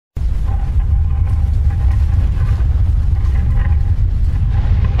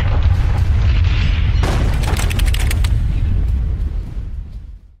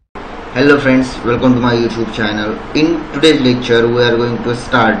Hello friends, welcome to my YouTube channel. In today's lecture we are going to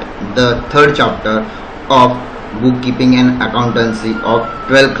start the third chapter of bookkeeping and accountancy of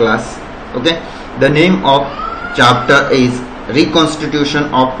 12th class. Okay, the name of chapter is Reconstitution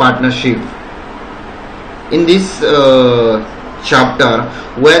of Partnership. In this chapter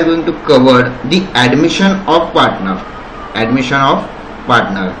we are going to cover the admission of partner.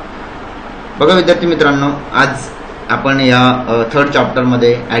 बघा विद्यार्थी मित्रांनो, आज आपण या third chapter मध्ये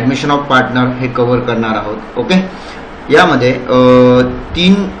admission of partner हे cover करणार आहोत. ओके, यामध्ये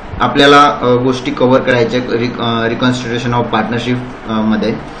तीन आपल्याला गोष्टी कव्हर करायच्या रिकॉन्स्टिट्यूशन ऑफ पार्टनरशिप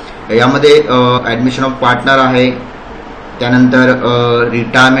मध्ये. यामध्ये ऍडमिशन ऑफ पार्टनर आहे, त्यानंतर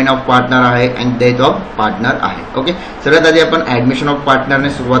रिटायरमेंट ऑफ पार्टनर आहे आणि डेथ ऑफ पार्टनर आहे. ओके, सगळ्यात आधी आपण ऍडमिशन ऑफ पार्टनरने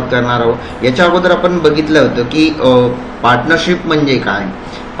सुरुवात करणार आहोत. याच्या अगोदर आपण बघितलं होतं की पार्टनरशिप म्हणजे काय,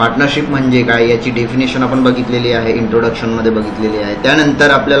 पार्टनरशिप म्हणजे काय याची डेफिनेशन आपण बघितलेली आहे, इंट्रोडक्शन मध्ये बघितलेली आहे. त्यानंतर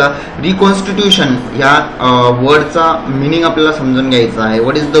आपल्याला रिकॉन्स्टिट्यूशन ह्या वर्डचा मीनिंग आपल्याला समजून घ्यायचा आहे.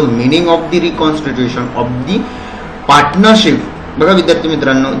 What is the meaning of the reconstitution of the partnership. बघा विद्यार्थी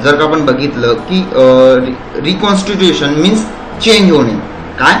मित्रांनो, जर का आपण बघितलं की रिकॉन्स्टिट्यूशन मीन्स चेंज होणे,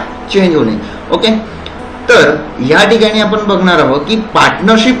 काय चेंज होणे. ओके, तर या ठिकाणी आपण बघणार आहोत की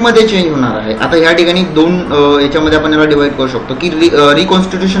पार्टनरशिप मध्ये चेंज होणार आहे. आता या ठिकाणी दोन याच्यामध्ये आपण याला डिवाइड करू शकतो की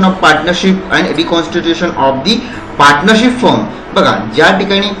रिकॉन्स्टिट्यूशन ऑफ पार्टनरशिप आणि reconstitution of the partnership firm. बघा, ज्या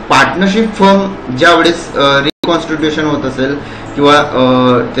ठिकाणी पार्टनरशिप फर्म ज्या वेळेस रिकॉन्स्टिट्यूशन होत असेल किंवा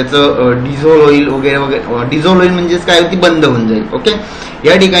त्याचं डिझॉल्व होईल वगैरे वगैरे, डिझॉल्व होईल म्हणजेच काय, ती बंद होऊन जाईल. ओके,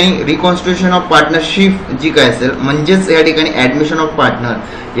 या ठिकाणी रिकॉन्स्टिट्यूशन ऑफ पार्टनरशिप जी काय असेल म्हणजेच या ठिकाणी ऍडमिशन ऑफ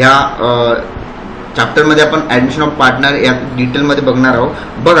पार्टनर या चॅप्टर मध्ये आपण ऍडमिशन ऑफ पार्टनर या डिटेल मध्ये बघणार आहोत.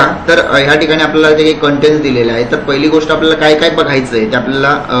 बघा, तर ह्या ठिकाणी आपल्याला जे काही कंटेंट दिलेले आहे, तर पहिली गोष्ट आपल्याला काय काय बघायचं आहे ते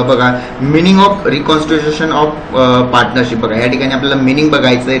आपल्याला बघा, meaning of reconstitution of partnership. बघा, या ठिकाणी आपल्याला मिनिंग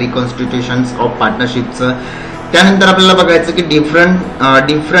बघायचं आहे रिकॉन्स्टिट्यूशन ऑफ पार्टनरशिपचं. त्यानंतर आपल्याला बघायचं की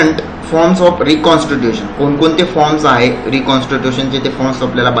डिफरंट फॉर्म्स ऑफ रिकॉन्स्टिट्यूशन, कोणकोणते फॉर्म्स आहे रिकॉन्स्टिट्यूशनचे, ते फॉर्म्स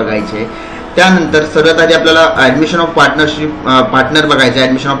आपल्याला बघायचे. त्यानंतर सर्वात आधी आपल्याला ऍडमिशन ऑफ पार्टनर बघायचं,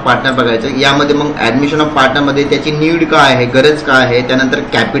 ऍडमिशन ऑफ पार्टनर बघायचं. यामध्ये मग ऍडमिशन ऑफ पार्टनर मध्ये त्याची नीड काय आहे, गरज काय आहे. त्यानंतर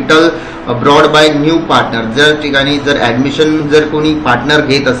capital brought by new partner, जर ठिकाणी जर ऍडमिशन जर कोणी पार्टनर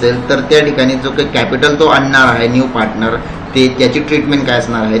घेत असेल तर त्या ठिकाणी जो काही कॅपिटल तो आणणार आहे न्यू पार्टनर, ते त्याची ट्रीटमेंट काय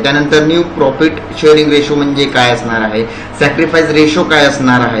असणार आहे. त्यानंतर न्यू प्रॉफिट शेअरिंग रेशो म्हणजे काय असणार आहे, सॅक्रिफाईस रेशो काय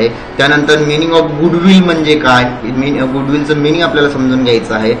असणार आहे. त्यानंतर मिनिंग ऑफ गुडविल म्हणजे काय, गुडविलचं मिनिंग आपल्याला समजून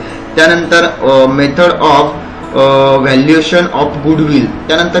घ्यायचं आहे. त्यानंतर method of valuation of goodwill,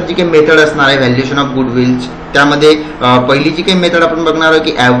 त्यानंतर जी काही मेथड असणार आहे व्हॅल्युएशन ऑफ गुडविल, त्यामध्ये पहिली जी काही मेथड आपण बघणार आहोत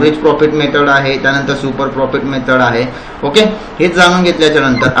की ॲव्हरेज प्रॉफिट मेथड आहे, त्यानंतर सुपर प्रॉफिट मेथड आहे. ओके, हे जाणून घेतल्याच्या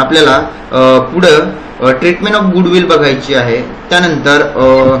नंतर आपल्याला पुढं ट्रीटमेंट ऑफ गुडविल बघायची आहे. त्यानंतर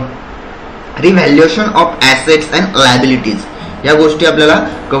revaluation of assets and liabilities, या गोष्टी आपल्याला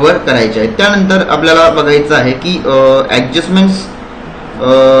कव्हर करायच्या आहेत. त्यानंतर आपल्याला बघायचं आहे की ऍडजस्टमेंट्स,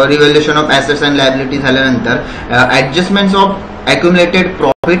 revaluation of assets and liability झाल्यानंतर ऍडजस्टमेंट्स of accumulated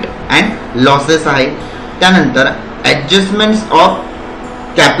profit and losses आहे. त्यानंतर ऍडजस्टमेंट्स ऑफ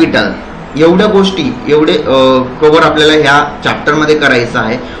कॅपिटल. एवढ्या गोष्टी एवढे कव्हर आपल्याला ह्या चॅप्टर मध्ये करायचं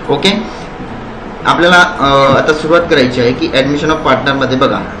आहे. ओके, आपल्याला आता सुरुवात करायची आहे की ऍडमिशन ऑफ पार्टनर मध्ये.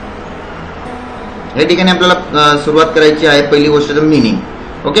 बघा, या ठिकाणी आपल्याला सुरुवात करायची आहे. पहिली गोष्ट मिनिंग.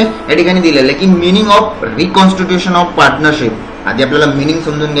 ओके, या ठिकाणी दिलेलं आहे की meaning of reconstitution of partnership. आधी आपल्याला मिनिंग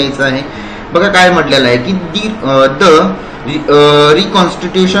समजून घ्यायचं आहे. बघा काय म्हटलेलं आहे की the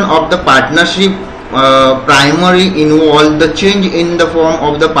reconstitution of the partnership primary involve the change in the form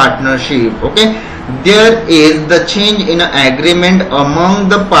of the partnership. Okay, there is the change in an agreement among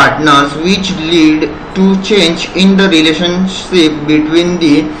the partners which lead to change in the relationship between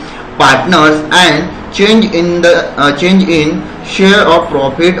the partners and change in share of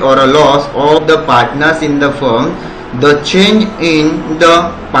profit or a loss of the partners in the firm. The change in the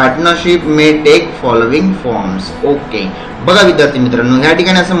partnership may take following forms. Okay, बघा विद्यार्थी मित्रांनो, या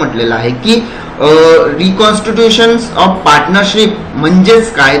ठिकाणी असं म्हटलेलं आहे की reconstitution of partnership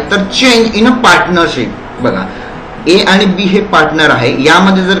म्हणजेच काय, तर चेंज इन अ पार्टनरशिप. बघा, ए आणि बी हे पार्टनर आहे,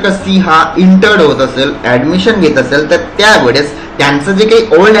 यामध्ये जर का सी हा इंटर्ड होत असेल, ऍडमिशन घेत असेल, तर त्यावेळेस त्यांचं जे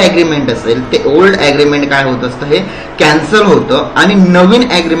काही ओल्ड ऍग्रीमेंट असेल ते ओल्ड ऍग्रीमेंट काय होत असतं, हे कॅन्सल होतं आणि नवीन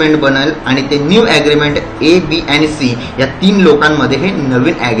ऍग्रीमेंट बनेल. आणि ते न्यू ऍग्रीमेंट ए, बी आणि सी या तीन लोकांमध्ये हे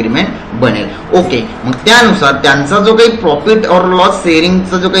नवीन ऍग्रीमेंट बनेल. ओके, मग त्यानुसार त्यांचा जो काही प्रॉफिट और लॉस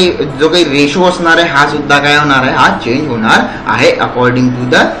शेअरिंगचा जो काही रेशो असणार आहे, हा सुद्धा काय होणार आहे, हा चेंज होणार आहे अकॉर्डिंग टू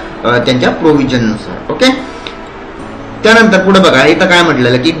द त्यांच्या प्रोव्हिजन नुसार. ओके, त्यानंतर पुढे बघा, इथं काय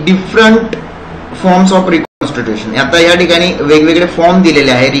म्हटलेलं की डिफरंट फॉर्म्स ऑफ रिकॉन्स्टिट्यूशन. आता या ठिकाणी वेगवेगळे फॉर्म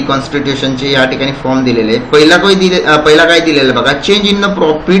दिलेले आहे रिकॉन्स्टिट्यूशनचे, या ठिकाणी फॉर्म दिलेले आहे. पहिला काय दिलेलं बघा, change in the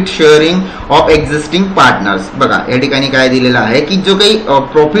profit sharing of existing partners. बघा या ठिकाणी काय दिलेलं आहे की जो काही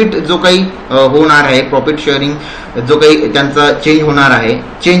प्रॉफिट जो काही होणार आहे, प्रॉफिट शेअरिंग जो काही त्यांचा चेंज होणार आहे,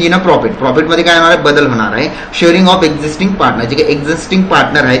 चेंज इन अ प्रॉफिट मध्ये काय होणार आहे, बदल होणार आहे. शेअरिंग ऑफ एक्झिस्टिंग पार्टनर, जे काही एक्झिस्टिंग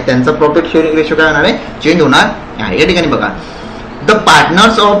पार्टनर आहेत त्यांचा प्रॉफिट शेअरिंग रेशो काय होणार आहे, चेंज होणार आहे. या ठिकाणी बघा, the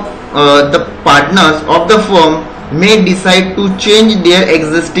partners of the firm may decide to change their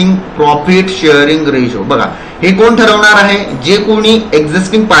existing profit sharing ratio. बघा हे कोण ठरवणार आहे, जे कोणी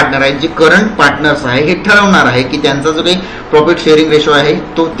एक्झिस्टिंग पार्टनर आहे, जे करंट पार्टनर्स आहे, हे ठरवणार आहे की त्यांचा जो काही प्रॉफिट शेअरिंग रेशो आहे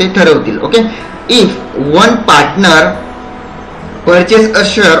तो ते ठरवतील. Okay, if one partner purchase a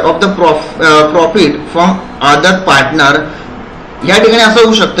share of the profit from other partner. या ठिकाणी असं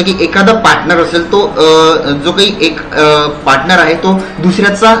होऊ शकतं की एखादा पार्टनर असेल, तो जो काही एक पार्टनर आहे तो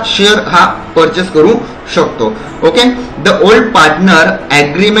दुसऱ्याचा शेअर हा परचेस करू शकतो. Okay, the old partner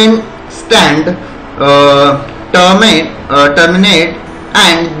agreement stand terminate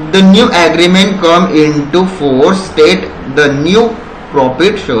and the new agreement come in to force state the new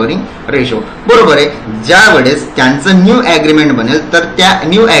profit sharing ratio. बरोबर आहे, ज्या वेळेस त्यांचं न्यू ॲग्रीमेंट बनेल तर त्या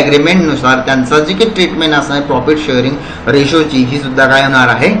न्यू ॲग्रीमेंट नुसार त्यांचा जी काही ट्रीटमेंट असणार आहे प्रॉफिट शेअरिंग रेशोची, ही सुद्धा काय होणार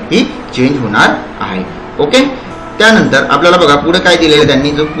आहे, ही चेंज होणार आहे. ओके, त्यानंतर आपल्याला बघा पुढे काय दिलेलं,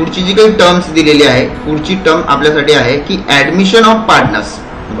 त्यांनी जो पुढची जी काही टर्म्स दिलेली आहे, पुढची टर्म आपल्यासाठी आहे की ऍडमिशन ऑफ पार्टनर्स.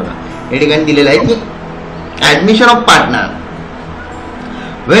 बघा या ठिकाणी दिलेलं आहे की admission of partner.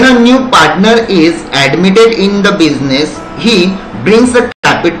 When a new partner is admitted in the business, he brings the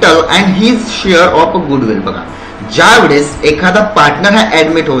capital and his share of goodwill. बघा ज्या वेळेस एखादा पार्टनर हा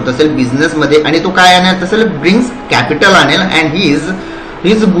ऍडमिट होत असेल बिझनेस मध्ये आणि तो काय आणत असेल, ब्रिंग्स कॅपिटल आणेल अँड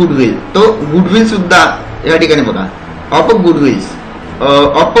हिज गुडविल. तो गुडविल सुद्धा या ठिकाणी बघा, of गुडविल्स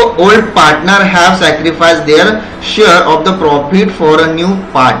of old partner have sacrifice there share of the profit for a new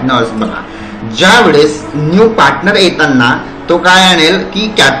partners. बघा ज्या वेळेस न्यू पार्टनर येताना तो काय आणेल की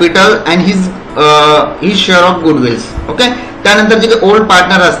capital and his share of गुडविल्स. Okay, त्यानंतर जे काही ओल्ड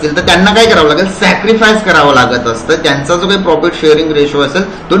पार्टनर असतील तर त्यांना काय करावं लागेल, सॅक्रिफाईस करावं लागत असतं. त्यांचा जो काही प्रॉफिट शेअरिंग रेशो असेल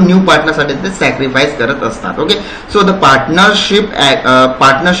तो न्यू पार्टनरसाठी ते सॅक्रिफाईस करत असतात. Okay, so the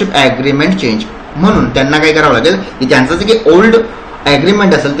partnership agreement change. म्हणून त्यांना काय करावं लागेल की त्यांचं जे काही ओल्ड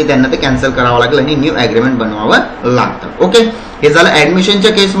ॲग्रीमेंट असेल ते त्यांना ते कॅन्सल करावं लागेल आणि न्यू ॲग्रीमेंट बनवावं लागतं. ओके, हे झालं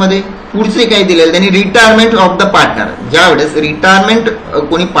ऍडमिशनच्या केसमध्ये. पुढचे काय दिलेलं त्यांनी, रिटायरमेंट ऑफ द पार्टनर. ज्या वेळेस रिटायरमेंट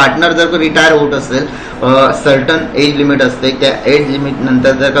कोणी पार्टनर जर रिटायर होत असेल, सर्टन एज लिमिट असते, त्या एज लिमिट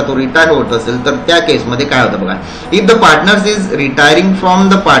नंतर जर का तो रिटायर होत असेल तर त्या केसमध्ये काय होतं बघा, if the partners is retiring from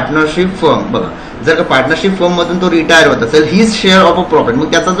the partnership firm. बघा जर का पार्टनरशिप फर्म मधून तो रिटायर होत असेल, his share of a profit,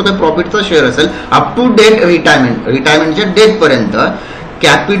 मग त्याचा जो काही प्रॉफिटचा शेअर असेल अप टू डेट रिटायरमेंटच्या डेट पर्यंत,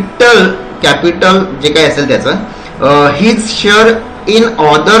 कॅपिटल जे काही असेल त्याचं, his share in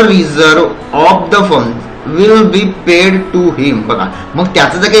other reserve of the firm will be paid to हिम. बघा मग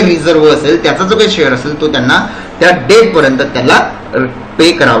त्याचा जो काही रिझर्व असेल, त्याचा जो काही शेअर असेल तो त्यांना त्या डेट पर्यंत त्याला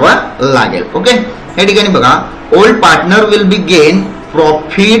पे करावा लागेल. ओके, या ठिकाणी बघा, old partner will be gain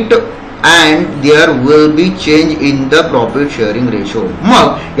profit and there will be change in the profit sharing ratio.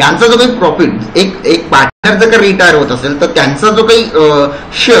 मग यांचा जो काही प्रॉफिट, एक पार्टनर जर का रिटायर होत असेल तर त्यांचा जो काही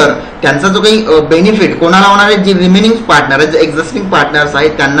शेअर, त्यांचा जो काही बेनिफिट कोणाला होणार आहे, जे रिमेनिंग पार्टनर आहेत, जे एक्झिस्टिंग पार्टनर्स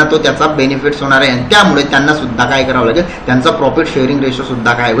आहेत त्यांना तो त्याचा बेनिफिट्स होणार आहे. आणि त्यामुळे त्यांना सुद्धा काय करावं लागेल, त्यांचा प्रॉफिट शेअरिंग रेशो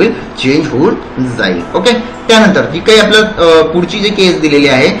सुद्धा काय होईल, चेंज होऊन जाईल. ओके, त्यानंतर जी काही आपल्या पुढची जी केस दिलेली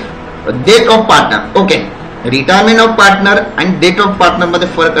आहे, date of partner. Okay, retirement of partner आणि डेट ऑफ पार्टनर मध्ये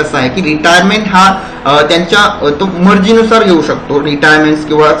फरक असा आहे की रिटायरमेंट हा त्यांच्या तो मर्जीनुसार घेऊ शकतो, रिटायरमेंट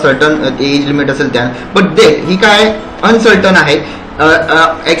किंवा सर्टन एज लिमिट असेल त्या. बट डेट ही काय अनसर्टन आहे.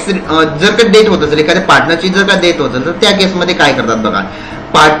 जर का डेट होत असेल, एखाद्या पार्टनरची जर का डेट होत असेल तर त्या केसमध्ये काय करतात बघा,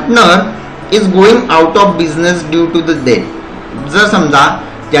 partner is going out of business due to the date. जर समजा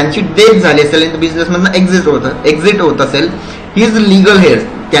त्यांची डेथ झाली असेल आणि बिझनेस मधून एक्झिट होत असेल, हिज लिगल हेअर्स,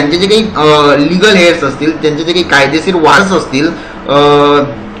 त्यांचे जे काही लिगल हेअर्स असतील, त्यांचे जे काही कायदेशीर वारस असतील,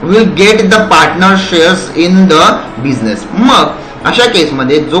 will get the partner shares in the business. मग अशा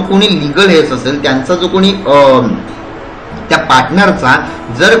केसमध्ये जो कोणी लिगल हेअर्स असेल, त्यांचा जो कोणी त्या पार्टनरचा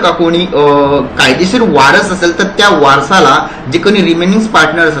जर का कोणी कायदेशीर वारस असेल तर त्या वारसाला जे कोणी रिमेनिंग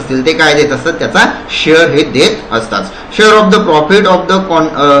पार्टनर्स असतील ते काय देत असतात, त्याचा शेअर हे देत असतात. Share of the profit of the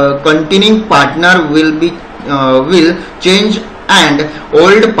continuing partner will change and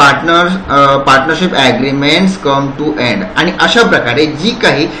old partnership agreements come to end. आणि अशा प्रकारे जी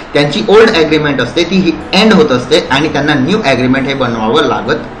काही त्यांची ओल्ड ॲग्रीमेंट असते ती एंड होत असते आणि त्यांना न्यू ॲग्रीमेंट हे बनवावं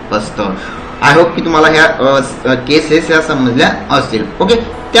लागत असतं. आय होप की तुम्हाला ह्या केसेस या समजल्या असतील. ओके,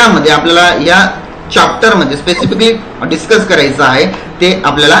 त्यामध्ये आपल्याला या चॅप्टर मध्ये स्पेसिफिकली डिस्कस करायचं आहे ते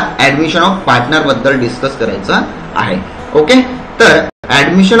आपल्याला ऍडमिशन ऑफ पार्टनर बद्दल डिस्कस करायचं आहे. ओके, तर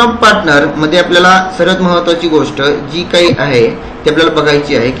ऍडमिशन ऑफ पार्टनर मध्ये आपल्याला सर्वात महत्वाची गोष्ट जी काही आहे ती आपल्याला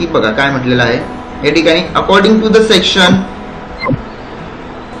बघायची आहे की बघा काय म्हटलेलं आहे या ठिकाणी. अकॉर्डिंग टू द सेक्शन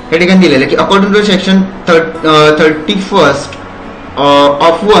या ठिकाणी दिलेलं की according to section 31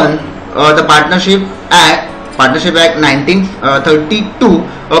 of 1 the Partnership Act 1932,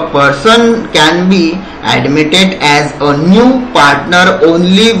 a person can be admitted as a new partner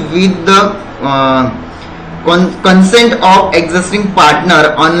only with the consent of existing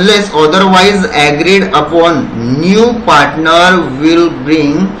partner unless otherwise agreed upon. New partner will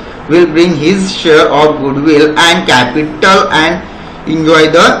bring his share of goodwill and capital and enjoy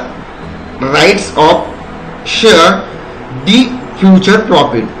the rights of share the future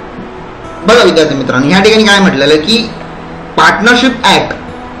profit. बघा विद्यार्थी मित्रांनो, या ठिकाणी काय म्हटलेलं की partnership act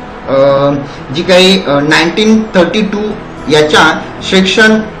जी काही 1932 याच्या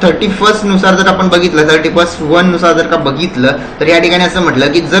सेक्शन 31 नुसार जर आपण बघितलं 31(1) नुसार जर का बघितलं तर या ठिकाणी असं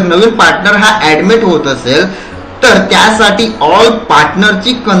म्हटलं की जर नवीन पार्टनर हा ऍडमिट होत असेल तर त्यासाठी ऑल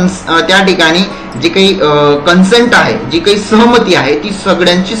पार्टनरची त्या ठिकाणी जी काही कन्सेंट आहे, जी काही सहमती आहे ती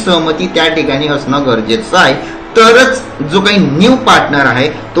सगळ्यांची सहमती त्या ठिकाणी असणं गरजेचं आहे. तरच जो काही न्यू पार्टनर आहे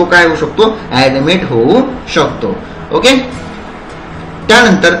तो काय होऊ शकतो, ऍडमिट होऊ शकतो. ओके,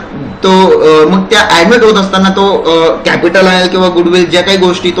 त्यानंतर तो मग त्या ऍडमिट होत असताना तो कॅपिटल आहे किंवा गुडविल ज्या काही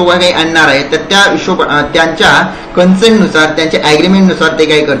गोष्टी तो काही आणणार आहे तर त्या हिशोब त्यांच्या कन्सेंटनुसार त्यांच्या ऍग्रीमेंटनुसार ते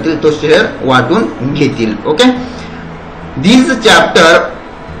काय करतील, तो शेअर वाटून घेतील. Okay, this chapter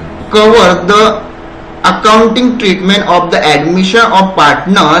cover the accounting treatment of the admission of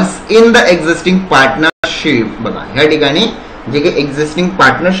partners in the existing partnership. बघा या ठिकाणी जे काही एक्झिस्टिंग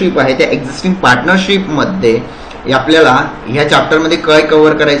पार्टनरशिप आहे त्या एक्झिस्टिंग पार्टनरशिप मध्ये आपल्याला ह्या चॅप्टर मध्ये काय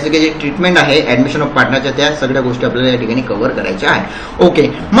कव्हर करायचं की जे ट्रीटमेंट आहे ऍडमिशन ऑफ पार्टनरच्या त्या सगळ्या गोष्टी आपल्याला या ठिकाणी कव्हर करायच्या आहे. ओके,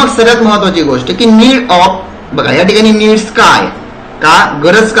 मग सर्वात महत्वाची गोष्ट की नीड ऑफ. बघा या ठिकाणी नीड्स काय, का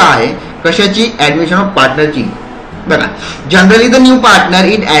गरज का आहे कशाची, ऍडमिशन ऑफ पार्टनरची. बघा generally the new partner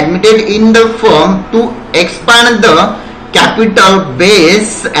is admitted in the firm to expand the capital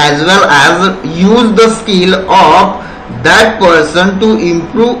base age well age use the skill of that person to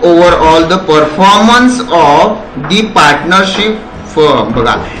improve overall the performance of the partnership firm.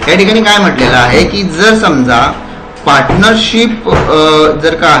 बघा या ठिकाणी काय म्हटलेलं आहे की जर समजा partnership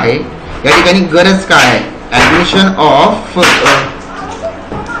जर का आहे या ठिकाणी गरज काय आहे, ऍडमिशन ऑफ.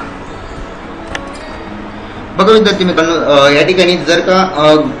 बघा विद्यार्थी मित्रांनो, या ठिकाणी जर का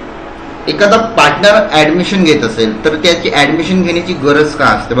एखादा पार्टनर ऍडमिशन घेत असेल तर त्याची ऍडमिशन घेण्याची गरज का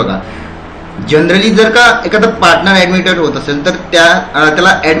असते. बघा जनरली जर का एखादा पार्टनर ऍडमिटेड होत असेल तर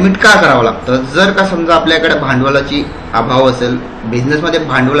त्याला ऍडमिट का करावं लागतं, जर का समजा आपल्याकडे भांडवलाची अभाव असेल, बिझनेसमध्ये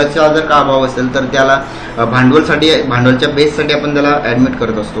भांडवलाचा जर का अभाव असेल तर त्याला भांडवलच्या बेससाठी आपण त्याला ऍडमिट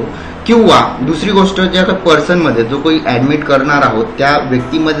करत असतो. किंवा दुसरी गोष्ट ज्या का पर्सनमध्ये जो काही ऍडमिट करणार आहोत त्या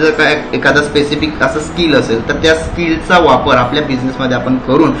व्यक्तीमध्ये जर का एखादा स्पेसिफिक असं स्किल असेल तर त्या स्किलचा वापर आपल्या बिझनेसमध्ये आपण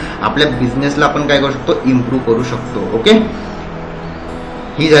करून आपल्या बिझनेसला आपण काय करू शकतो, इम्प्रूव्ह करू शकतो. ओके,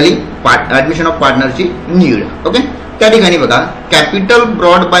 ही झाली ऍडमिशन ऑफ पार्टनरची नीड. ओके, त्या ठिकाणी बघा capital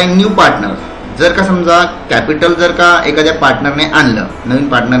brought by new partner. जर का समजा कॅपिटल जर का एखाद्या पार्टनरने आणलं, नवीन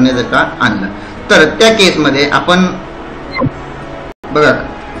पार्टनरने जर का आणलं तर त्या केसमध्ये आपण बघा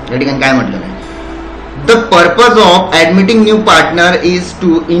या ठिकाणी काय म्हटलेलं आहे, the purpose of ऍडमिटिंग new partner is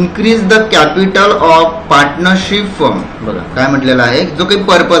to increase the capital of partnership firm. बघा काय म्हटलेलं आहे, जो काही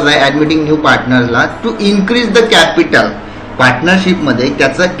पर्पज आहे ऍडमिटिंग new पार्टनरला to increase the capital partnership मध्ये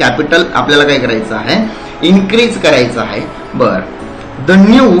त्याचं कॅपिटल आपल्याला काय करायचं आहे, इन्क्रीज करायचं आहे. बर, the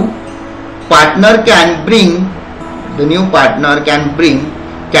new partner can bring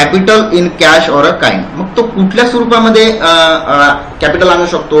capital in cash or a kind. मग तो कुठल्या स्वरूपामध्ये कॅपिटल आणू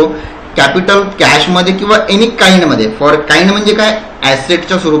शकतो, कॅपिटल कॅश मध्ये किंवा एनी काइंड मध्ये. फॉर काइंड म्हणजे काय,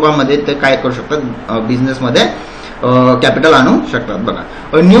 ऍसेटच्या स्वरूपामध्ये ते काय करू शकतात, बिझनेसमध्ये कॅपिटल आणू शकतात. बघा,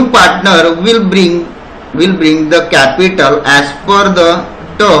 a new partner will bring the capital as per the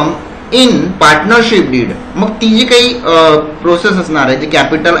term in partnership deed. मग ती जी काही प्रोसेस असणार आहे, ती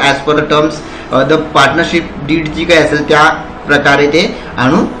capital as per the terms the partnership did जी काही असेल त्या प्रकारे ते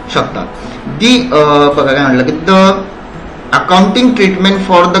आणू शकतात. बघा काय म्हटलं की the accounting treatment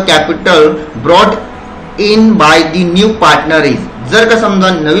for the capital brought in by the new partner is. जर का समजा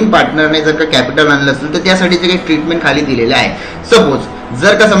नवीन पार्टनरने जर का कॅपिटल आणलं असेल तर त्यासाठी जे काही ट्रीटमेंट खाली दिलेले आहे. सपोज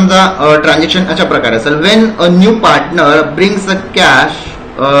जर का समजा ट्रान्झॅक्शन अशा प्रकारे असेल, when a new partner brings a cash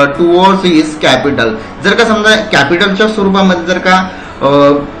towards his capital. जर का समजा कॅपिटलच्या स्वरूपामध्ये जर का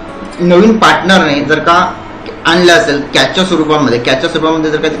नवीन पार्टनरने जर का आणलं असेल कॅशच्या स्वरूपामध्ये,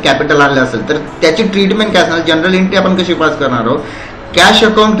 जर काही कॅपिटल आणलं असेल तर त्याची ट्रीटमेंट काय असणार, जनरल एंट्री आपण कशी पास करणार आहोत, कॅश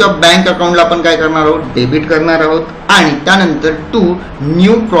अकाउंट किंवा बँक अकाउंटला आपण काय करणार आहोत, डेबिट करणार आहोत आणि त्यानंतर टू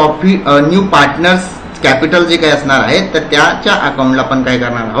न्यू पार्टनर्स कॅपिटल जे काही असणार आहे तर त्याच्या अकाउंटला आपण काय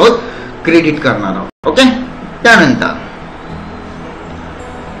करणार आहोत, क्रेडिट करणार आहोत. ओके. त्यानंतर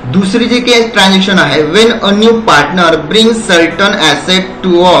दुसरी जे काही ट्रान्झॅक्शन आहे, when a new partner bring certain asset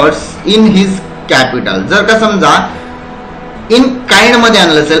towards in his capital. जर का समजा इन काइंड मध्ये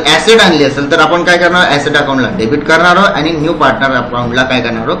आणलं असेल, ऍसेट आणली असेल तर आपण काय करणार, ऍसेट अकाउंटला डेबिट करणार आहोत आणि न्यू पार्टनर अकाउंटला काय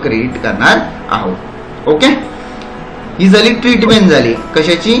करणार आहोत, क्रेडिट करणार आहोत. ओके. ही झाली ट्रीटमेंट झाली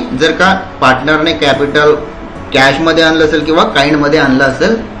कशाची, जर का पार्टनरने कॅपिटल कॅश मध्ये आणलं असेल किंवा काइंड मध्ये आणलं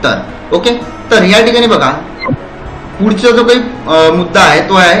असेल तर. ओके. तर या ठिकाणी बघा पुढचा जो काही मुद्दा आहे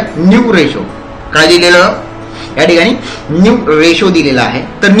तो आहे न्यू रेशो. काय दिलेलं या ठिकाणी, न्यू रेशो दिलेला आहे.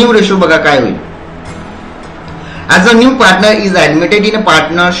 तर न्यू रेशो बघा काय होईल, as a new partner is admitted in a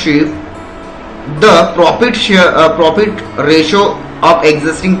partnership, the profit ratio of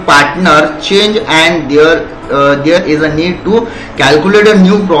existing partner change and there is a need to calculate a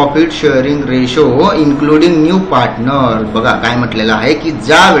new profit sharing ratio including new partner. बघा काय म्हटलेलं आहे की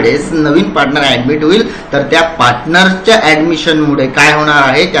ज्या वेळेस नवीन partner admit होईल तर त्या पार्टनरच्या ऍडमिशन मुळे काय होणार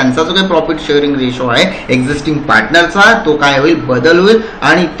आहे, त्यांचा जो काही प्रॉफिट शेअरिंग रेशो आहे एक्झिस्टिंग पार्टनरचा तो काय होईल, बदल होईल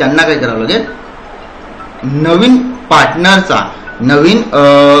आणि त्यांना काय करावं लागेल, नवीन पार्टनरचा नवीन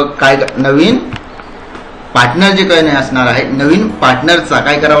पार्टनर जे काही असणार आहे नवीन पार्टनरचा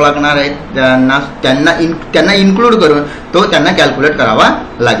काय करावं लागणार आहे, त्यांना इन्क्लूड करून तो त्यांना कॅल्क्युलेट करावा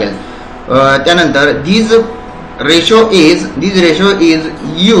लागेल. त्यानंतर दिस ratio is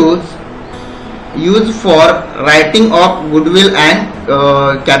use for writing of goodwill and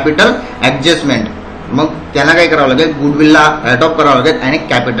capital adjustment. मग त्यांना काय करावं लागेल, गुडविलला राईट ऑफ करावं लागेल आणि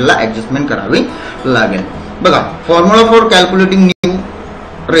कॅपिटलला ऍडजस्टमेंट करावी लागेल. बघा formula for calculating new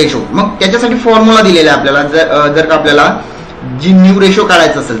ratio. मग त्याच्यासाठी फॉर्म्युला दिलेला आहे आपल्याला. जर का आपल्याला जी न्यू रेशो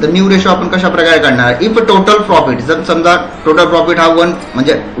काढायचं असेल तर न्यू रेशो आपण कशा प्रकारे काढणार, इफ टोटल प्रॉफिट, जर समजा टोटल प्रॉफिट हा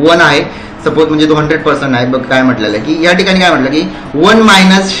 1 आहे सपोज, म्हणजे तो 100% आहे. बघ काय म्हटलेलं आहे की या ठिकाणी काय म्हटलं की 1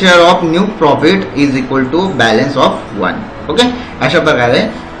 minus share of new profit is equal to balance of 1. Okay. अशा प्रकारे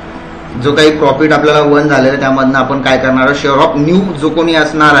जो काही प्रॉफिट आपल्याला 1 झालेलं त्यामधनं आपण काय करणार आहोत, शेअर ऑफ न्यू जो कोणी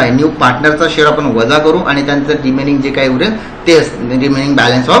असणार आहे न्यू पार्टनरचा शेअर आपण वजा करू आणि त्यांचं रिमेनिंग जे काही उरेल ते रिमेनिंग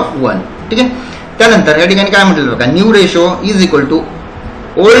बॅलन्स ऑफ 1. ठीक आहे. त्यानंतर या ठिकाणी काय म्हटलेलं बघा, new ratio is equal to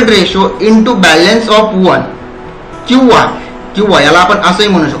old ratio into balance of 1 किंवा याला आपण असंही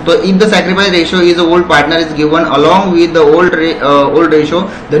म्हणू शकतो, if the sacrifice ratio is a old partner is given along with the old ratio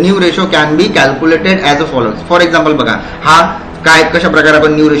the new ratio can be calculated as a follows. For example बघा हा काय कशा प्रकारे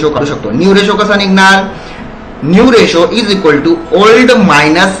आपण न्यू रेशो काढू शकतो. न्यू रेशो कसा निघणार, new ratio is equal to old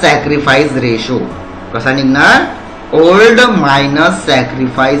minus sacrifice ratio. कसा निघणार, old minus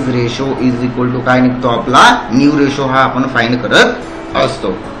sacrifice ratio is equal to काय निघतो आपला, न्यू रेशो हा आपण फाइंड करत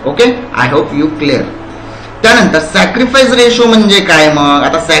असतो. Okay. I hope you clear. त्यानंतर सॅक्रिफाइस रेशो म्हणजे काय, मग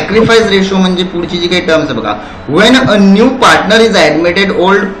आता सॅक्रिफाइस रेशो म्हणजे पुढची जी काही टर्म्स बघा, when a new partner is admitted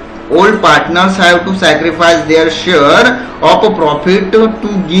old partners have to sacrifice their share of profit to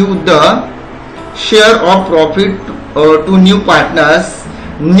give the share of profit to new partners.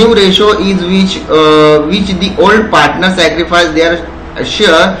 New ratio is which the old partner sacrifice their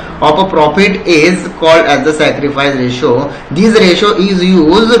share of a profit is called as the sacrifice ratio. This ratio is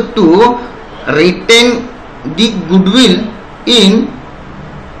used to retain the goodwill in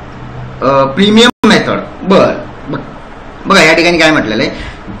premium method. बघा या ठिकाणी काय म्हटलेलं आहे,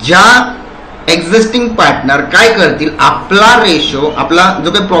 ज्या existing partner काय करतील, आपला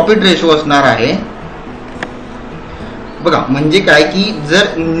जो काही प्रॉफिट रेशो असणार आहे बघा, म्हणजे काय की जर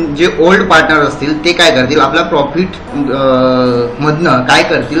जे ओल्ड पार्टनर असतील ते काय करतील, आपल्या प्रॉफिट मधनं काय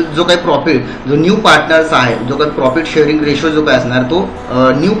करतील, जो काही प्रॉफिट जो न्यू पार्टनर्स आहे, जो काही प्रॉफिट शेअरिंग रेशो जो काय असणार तो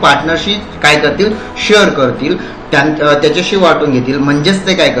न्यू पार्टनरशी काय करतील, शेअर करतील, त्याच्याशी वाटून घेतील. म्हणजेच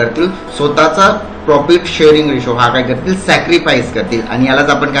ते काय करतील, स्वतःचा प्रॉफिट शेअरिंग रेशो हा काय करतील, सॅक्रिफाईस करतील आणि यालाच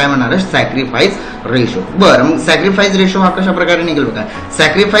आपण काय म्हणणार आहे, सॅक्रिफाईस रेशो. बरं, मग सॅक्रिफाईस रेशो हा कशा प्रकारे निघेल बघा,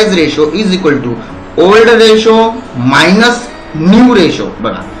 sacrifice ratio is equal to old ratio minus new ratio.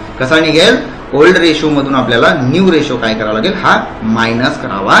 बघा कसा निघेल, ओल्ड रेशो मधून आपल्याला न्यू रेशो काय करावा लागेल, हा मायनस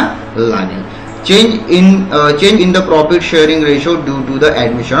करावा लागेल. Change in the profit sharing ratio due to the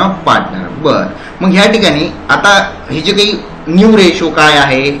admission of partner. बर, मग ह्या ठिकाणी आता हे जे काही न्यू रेशो काय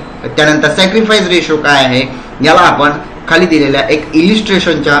आहे, त्यानंतर सॅक्रिफाईस रेशो काय आहे, याला आपण खाली दिलेल्या एक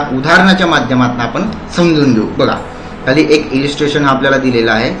इलिस्ट्रेशनच्या उदाहरणाच्या माध्यमातून आपण समजून घेऊ. बघा खाली एक इलिस्ट्रेशन आपल्याला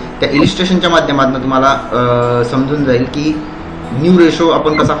दिलेलं आहे, त्या इलिस्ट्रेशनच्या माध्यमातून तुम्हाला समजून जाईल की न्यू रेशो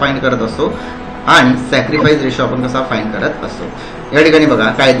आपण कसा फाइंड करत असतो. आणि सॅक्रिफाईस रेशो आपण कसा फाइंड करत असतो. या ठिकाणी बघा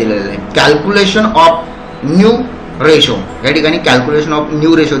काय दिलेलं आहे, कॅल्क्युलेशन ऑफ न्यू रेशो. या ठिकाणी कॅल्क्युलेशन ऑफ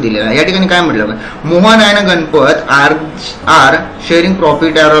न्यू रेशो दिलेला आहे. या ठिकाणी काय म्हटलं, Mohan and Ganpat R sharing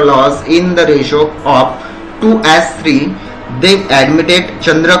profit और loss in the ratio of 2:3. They admitted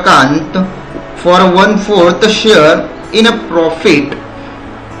Chandrakant for 1/4 share in a profit.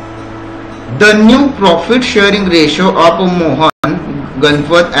 The new profit sharing ratio of Mohan,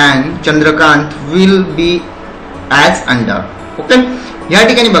 Ganpat and Chandrakant will be as under. Okay. या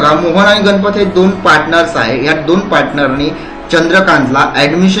ठिकाणी बघा मोहन आणि गणपत हे दोन partners आहे. या दोन पार्टनरनी चंद्रकांतला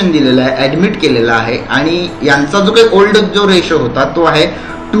ऍडमिशन दिलेलं आहे, ऍडमिट केलेला आहे आणि यांचा जो काही ओल्ड जो रेशो होता तो आहे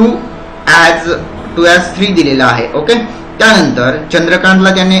 2:3 दिलेला आहे. ओके. त्यानंतर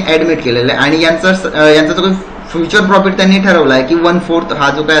चंद्रकांतला त्यांनी ऍडमिट केलेलं आहे आणि यांचा जो काही फ्युचर प्रॉफिट त्यांनी ठरवला आहे की 1/4 हा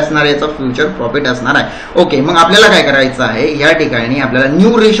जो काय असणार आहे याचा फ्युचर प्रॉफिट असणार आहे. ओके. मग आपल्याला काय करायचं आहे, या ठिकाणी आपल्याला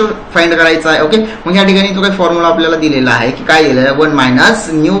न्यू रेशो फाइंड करायचा आहे. ओके. मग या ठिकाणी जो काही फॉर्म्युला आपल्याला दिलेला आहे की काय दिलेला आहे, 1 मायनस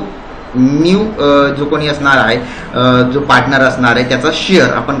न्यू जो कोणी असणार आहे, जो पार्टनर असणार आहे त्याचा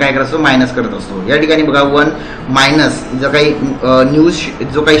शेअर आपण काय करत असतो, मायनस करत असतो. या ठिकाणी बघा 1 मायनस जो काही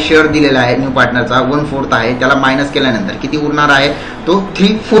जो काही शेअर दिलेला आहे न्यू पार्टनरचा 1/4 आहे, त्याला मायनस केल्यानंतर किती उरणार आहे, तो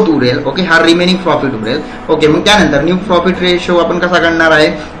 3/4 उरेल. ओके. हा रिमेनिंग प्रॉफिट उरेल. ओके. मग त्यानंतर न्यू प्रॉफिट रेशो आपण कसा करणार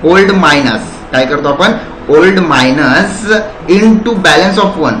आहे, ओल्ड मायनस काय करतो आपण, old minus into balance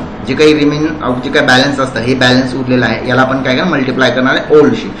of 1. जे काही जे काही बॅलन्स असतं हे बॅलन्स उरलेलं आहे याला आपण काय करणार, मल्टिप्लाय करणार आहे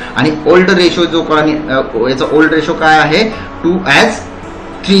ओल्डशी. आणि ओल्ड रेशो जो याचा ओल्ड रेशो काय आहे,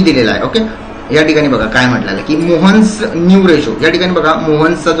 2:3 दिलेला आहे. ओके. या ठिकाणी बघा काय म्हटलेलं आहे की मोहन्स न्यू रेशो. या ठिकाणी बघा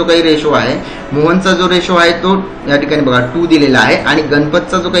मोहनचा जो काही रेशो आहे, मोहनचा जो रेशो आहे तो या ठिकाणी बघा 2 दिलेला आहे आणि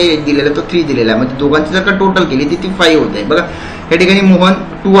गणपतचा जो काही दिलेला आहे तो 3 दिलेला आहे. म्हणजे दोघांची जर का टोटल केली ती 5 होते. बघा या ठिकाणी मोहन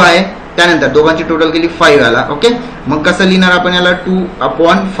 2 आहे, त्यानंतर दोघांची टोटल केली 5 आला. ओके. मग कसं लिहिणार आपण याला,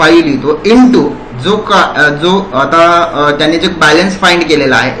 2/5 लिहितो इनटू जो आता त्यांनी जे बॅलन्स फाइंड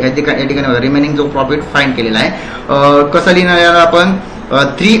केलेला आहे या ठिकाणी रिमेनिंग जो प्रॉफिट फाइंड केलेला आहे कसं लिहिणार याला आपण,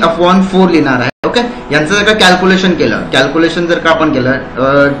 3/4 लिहिणार आहे. ओके. यांचं जर का कॅल्क्युलेशन जर का आपण केलं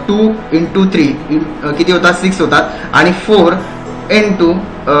 2 × 3 किती होतात, 6 होतात आणि 4 ×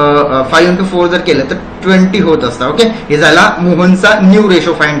 5 × 4 जर केलं तर 20 होत असतं. ओके. हे झाला मोहनचा न्यू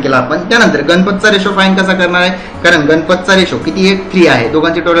रेशो फाइंड केला आपण. त्यानंतर गणपतचा रेशो फाइंड कसा करणार आहे, कारण गणपतचा रेशो किती आहे, 3 आहे,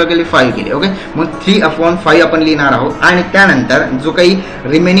 दोघांची टोटल केली 5 केली. ओके. मग 3/5 आपण लिहिणार आहोत आणि त्यानंतर जो काही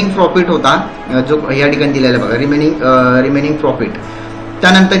रिमेनिंग प्रॉफिट होता जो या ठिकाणी दिलेला बघा, रिमेनिंग प्रॉफिट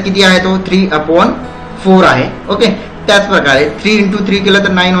त्यानंतर किती आहे तो 3/4 आहे. ओके. त्याच प्रकारे 3 × 3 केलं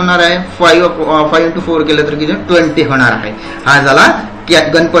तर 9 होणार आहे, 5 × 4 केलं तर किती 20 होणार आहे. हा झाला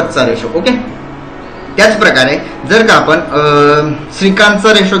गणपतचा रेशो. ओके. त्याच प्रकारे जर का आपण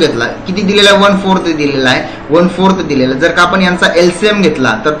श्रीकांतचा रेशो घेतला, किती दिलेला आहे, 1/4 दिलेला आहे, 1/4 दिलेला. जर का आपण यांचा एलसीएम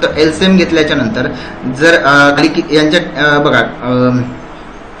घेतला तर एलसीएम घेतल्याच्या नंतर जर यांच्या बघा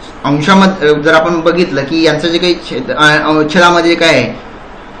अंशामध्ये जर आपण बघितलं की यांचं जे काही छेदामध्ये काय आहे,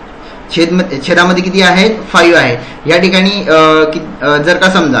 छेदामध्ये किती आहे, 5 आहे. या ठिकाणी जर का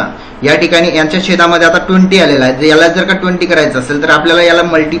समजा या ठिकाणी यांच्या छेदामध्ये आता 20 आलेला आहे, याला जर का 20 करायचं असेल तर आपल्याला याला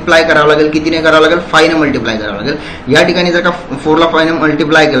मल्टिप्लाय करावं लागेल, कितीने करावं लागेल, 5 ने मल्टिप्लाय करावं लागेल. या ठिकाणी जर का 4 ला 5 ने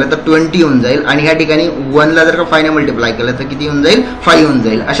मल्टिप्लाय केलं तर 20 होऊन जाईल आणि या ठिकाणी 1 ला जर का 5 ने मल्टिप्लाय केलं तर किती होऊन जाईल, 5 होऊन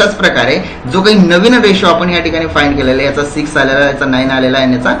जाईल. अशाच प्रकारे जो काही नवीन रेशो आपण या ठिकाणी फाइंड केलेला आहे, याचा 6 आलेला, याचा 9 आलेला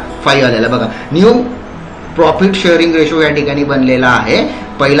आणि याचा 5 आलेला. बघा न्यू प्रॉफिट शेअरिंग रेशो या ठिकाणी बनलेला आहे.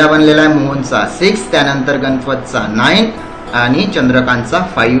 पहिला बनलेला आहे मोहनचा 6, त्यानंतर गणपतचा 9 आणि चंद्रकांतचा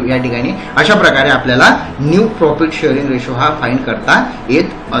 5 या ठिकाणी. अशा प्रकारे आपल्याला न्यू प्रॉफिट शेअरिंग रेशो हा फाइंड करता येत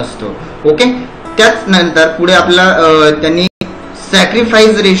असतो. ओके. त्याच नंतर पुढे आपल्याला त्यांनी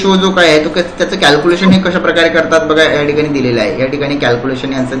सॅक्रिफाईस रेशो जो काय आहे तो त्याचं कॅल्क्युलेशन हे कशा प्रकारे करतात बघा या ठिकाणी दिलेलं आहे. या ठिकाणी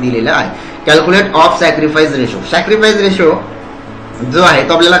कॅल्क्युलेशन यांचं दिलेलं आहे, calculate of sacrifice ratio. Sacrifice ratio जो आहे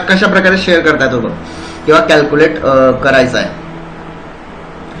तो आपल्याला कशा प्रकारे शेअर करता येतो किंवा कॅल्क्युलेट करायचा आहे.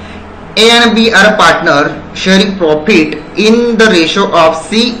 A and B are a partner sharing profit in the ratio of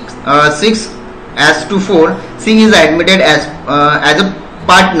 6:4. C is admitted as a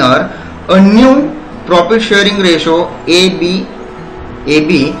partner. A new profit sharing ratio AB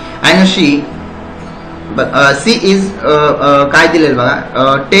and C is काय दिलेलं बघा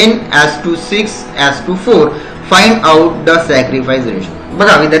 10:6:4. Find out the sacrifice ratio.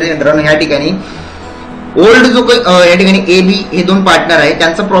 बघा विद्यार्थी मित्रांनो या ठिकाणी old जो काही या ठिकाणी ए बी हे दोन पार्टनर आहे,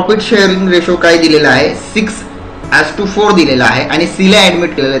 त्यांचा प्रॉफिट शेअरिंग रेशो काय दिलेला आहे 6:4 दिलेला आहे आणि सी ला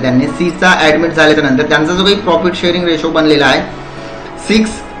ऍडमिट केलेलं आहे त्यांनी. सी चा ऍडमिट झाल्याच्या नंतर त्यांचा जो काही प्रॉफिट शेअरिंग रेशो बनलेला आहे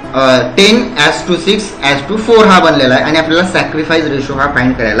 10:6:4 हा बनलेला आहे आणि आपल्याला सॅक्रिफाईस रेशो हा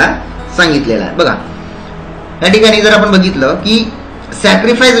फाइंड करायला सांगितलेला आहे. बघा या ठिकाणी जर आपण बघितलं की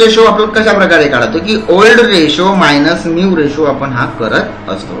सॅक्रिफाईस रेशो आपण कशा प्रकारे काढतो की old ratio minus new ratio आपण हा करत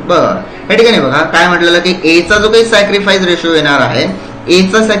असतो. बरं, या ठिकाणी बघा काय म्हटलेलं की एचा जो काही सॅक्रिफाईस रेशो येणार आहे,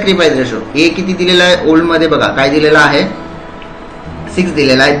 एचा सॅक्रिफाईस रेशो ए किती दिलेला आहे ओल्ड मध्ये बघा काय दिलेला आहे 6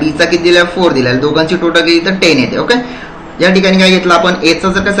 दिलेला आहे, बीचा किती दिलेला आहे 4 दिलेला आहे, दोघांची टोटल केली तर 10 येते. ओके, या ठिकाणी काय घेतलं आपण एचा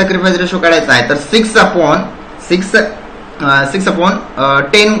जर का सॅक्रिफाईस रेशो काढायचा आहे तर 6/10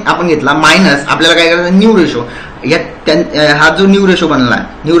 आपण घेतला मायनस आपल्याला काय करायचं न्यू रेशो. हा जो न्यू रेशो बनला आहे,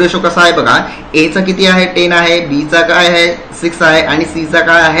 न्यू रेशो कसा आहे बघा, एचा किती आहे 10 आहे, बीचा काय आहे 6 आहे आणि सीचा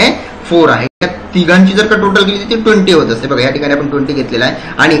काय आहे 4 आहे. या तिघांची जर का टोटल केली ती 20 होत असते. बघा या ठिकाणी आपण 20 घेतलेला आहे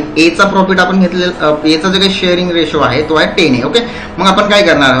आणि एचा प्रॉफिट आपण घेतलेला, एचा जो काही शेअरिंग रेशो आहे तो आहे 10 आहे. ओके, मग आपण काय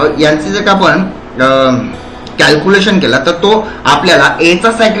करणार आहोत, यांची जर का आपण कॅल्क्युलेशन केला तर तो आपल्याला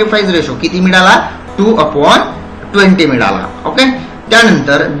एचा सॅक्रिफाईस रेशो किती मिळाला 2/20 मिळाला. ओके,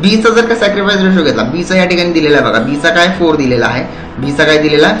 त्यानंतर बीचा जर का सॅक्रिफाईस रेशो घेतला, बीचा या ठिकाणी दिलेला आहे बघा, बीचा काय 4 दिलेला आहे, बीचा काय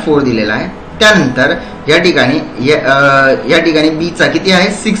दिलेला आहे 4 दिलेला आहे. त्यानंतर या ठिकाणी बीचा किती आहे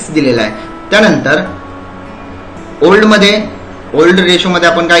 6 दिलेला आहे. त्यानंतर ओल्ड रेशो मध्ये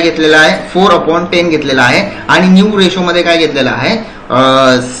आपण काय घेतलेला आहे 4/10 घेतलेला आहे आणि न्यू रेशो मध्ये काय घेतलेला आहे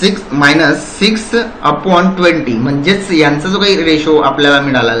 6/20 म्हणजेच यांचा जो काही रेशो आपल्याला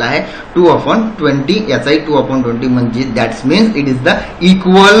मिळालेला आहे 2/20, याचाही 2/20 म्हणजे that's means it is the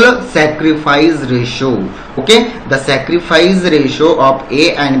equal sacrifice ratio. Okay, the sacrifice ratio of A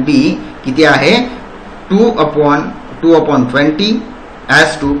and बी किती आहे 2/20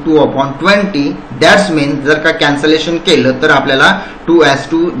 as to 2/20. दॅट्स मीन जर का कॅन्सलेशन केलं तर आपल्याला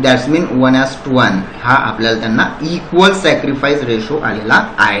 2:2 दॅट्स मीन 1:1 हा आपल्याला त्यांना इक्वल सॅक्रिफाईस रेशो आलेला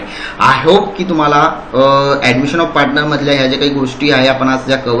आहे. आय होप की तुम्हाला ऍडमिशन ऑफ पार्टनर मधल्या ह्या ज्या काही गोष्टी आहे आपण आज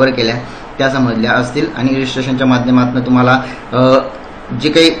ज्या कव्हर केल्या त्या समजल्या असतील आणि रजिस्ट्रेशनच्या माध्यमातून तुम्हाला जे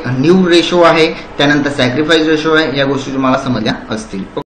काही न्यू रेशो आहे त्यानंतर सॅक्रिफाईस रेशो आहे या गोष्टी तुम्हाला समजल्या असतील.